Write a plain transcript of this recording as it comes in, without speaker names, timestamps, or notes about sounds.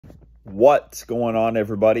What's going on,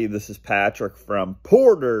 everybody? This is Patrick from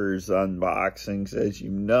Porter's Unboxings, as you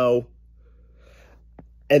know.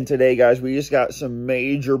 And today, guys, we just got some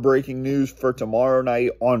major breaking news for tomorrow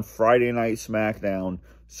night on Friday Night SmackDown.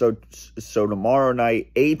 So tomorrow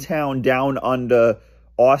night, A-Town Down Under,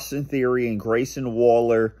 Austin Theory and Grayson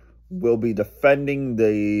Waller will be defending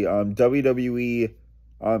the WWE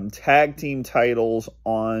tag team titles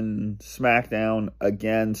on SmackDown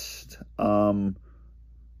against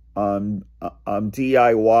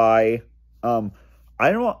DIY.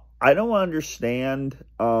 I don't understand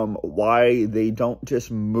why they don't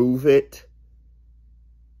just move it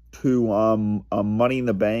to Money in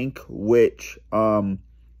the Bank, which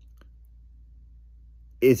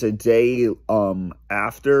is a day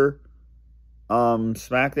after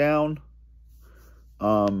SmackDown.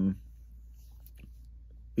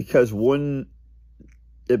 Because wouldn't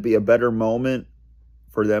it be a better moment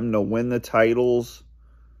for them to win the titles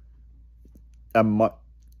at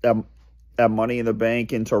Money in the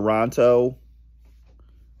Bank in Toronto,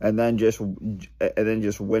 and then just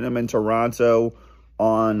win them in Toronto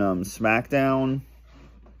on SmackDown?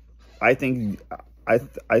 I think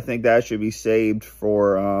that should be saved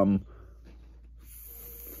for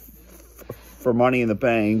Money in the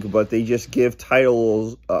Bank, but they just give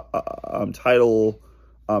title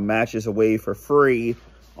matches away for free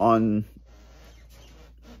on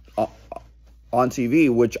TV,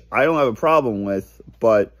 which I don't have a problem with,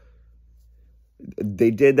 but they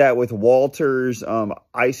did that with Walter's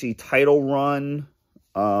IC title run.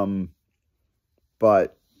 But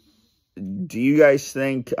do you guys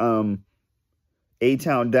think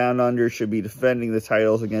A-Town Down Under should be defending the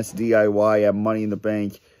titles against DIY at Money in the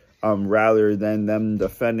Bank rather than them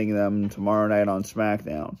defending them tomorrow night on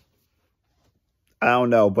SmackDown? I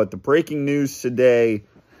don't know, but the breaking news today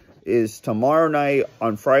is tomorrow night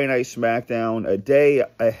on Friday Night SmackDown, a day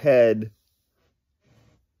ahead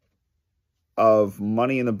of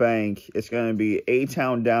Money in the Bank. It's going to be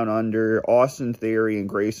A-Town Down Under, Austin Theory and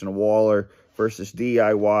Grayson Waller versus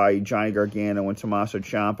DIY, Johnny Gargano and Tommaso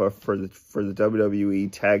Ciampa for the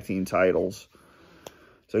WWE Tag Team titles.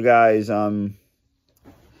 So guys,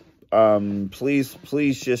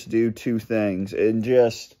 please just do two things and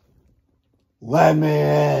just let me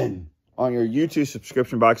in on your YouTube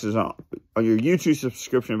subscription boxes, on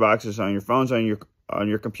your phones, on your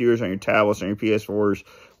computers, on your tablets, on your PS4s,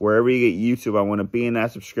 wherever you get YouTube. I want to be in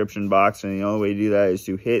that subscription box, and the only way to do that is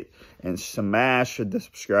to hit and smash the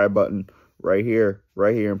subscribe button right here,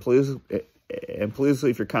 and please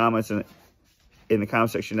leave your comments in the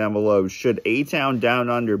comment section down below. Should A-Town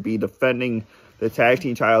Down Under be defending the tag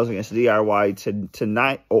team titles against DIY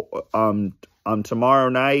tonight, tomorrow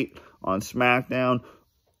night on SmackDown,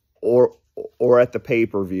 or at the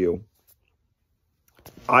pay-per-view?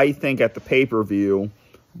 I think at the pay-per-view,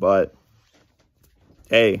 but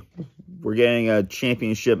hey, we're getting a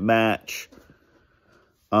championship match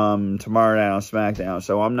tomorrow night on SmackDown,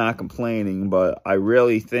 so I'm not complaining, but I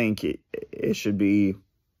really think it should be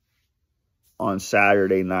on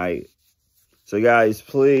Saturday night. So guys,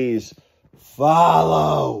 please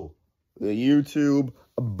follow the YouTube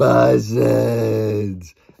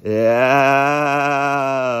buzzards.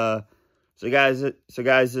 Yeah. So guys,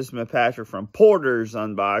 this is my Patrick from Porter's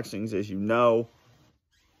Unboxings, as you know,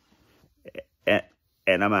 and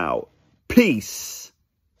I'm out. Peace.